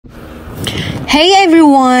Hey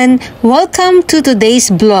everyone! Welcome to today's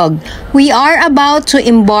vlog. We are about to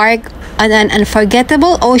embark on an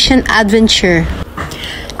unforgettable ocean adventure.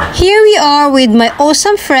 Here we are with my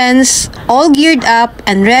awesome friends, all geared up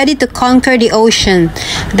and ready to conquer the ocean.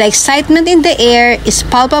 The excitement in the air is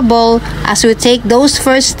palpable as we take those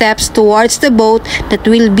first steps towards the boat that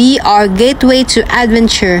will be our gateway to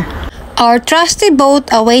adventure. Our trusty boat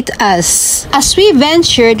awaits us. As we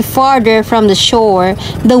ventured farther from the shore,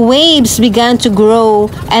 the waves began to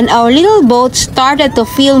grow and our little boat started to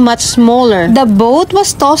feel much smaller. The boat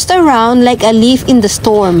was tossed around like a leaf in the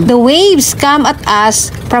storm. The waves come at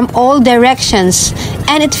us from all directions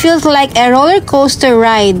and it feels like a roller coaster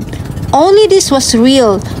ride. Only this was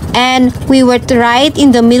real and we were right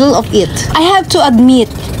in the middle of it. I have to admit,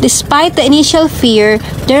 despite the initial fear,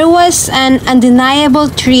 there was an undeniable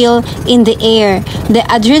thrill in the air. The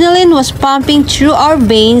adrenaline was pumping through our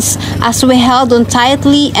veins as we held on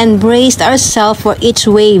tightly and braced ourselves for each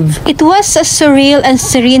wave. It was a surreal and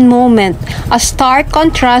serene moment, a stark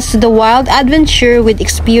contrast to the wild adventure we'd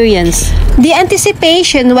experienced. The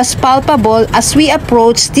anticipation was palpable as we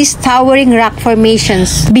approached these towering rock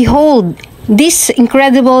formations. Behold, these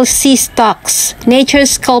incredible sea stocks,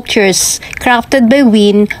 nature's sculptures, crafted by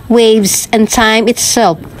wind, waves, and time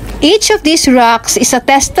itself. Each of these rocks is a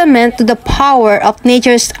testament to the power of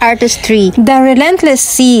nature's artistry. The relentless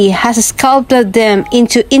sea has sculpted them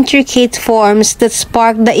into intricate forms that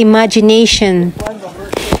spark the imagination.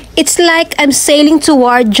 It's like I'm sailing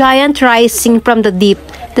toward giant rising from the deep.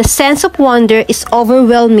 The sense of wonder is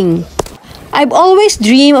overwhelming. I've always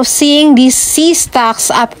dreamed of seeing these sea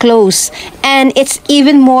stocks up close, and it's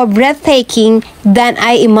even more breathtaking than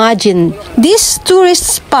I imagined. This tourist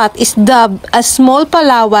spot is dubbed as Small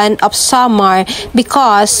Palawan of Samar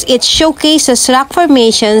because it showcases rock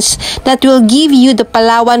formations that will give you the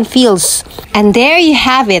Palawan feels. And there you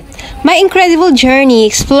have it, my incredible journey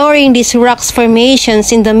exploring these rock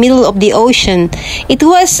formations in the middle of the ocean. It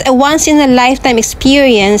was a once-in-a-lifetime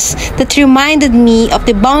experience that reminded me of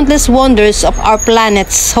the boundless wonders of our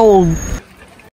planet's hold.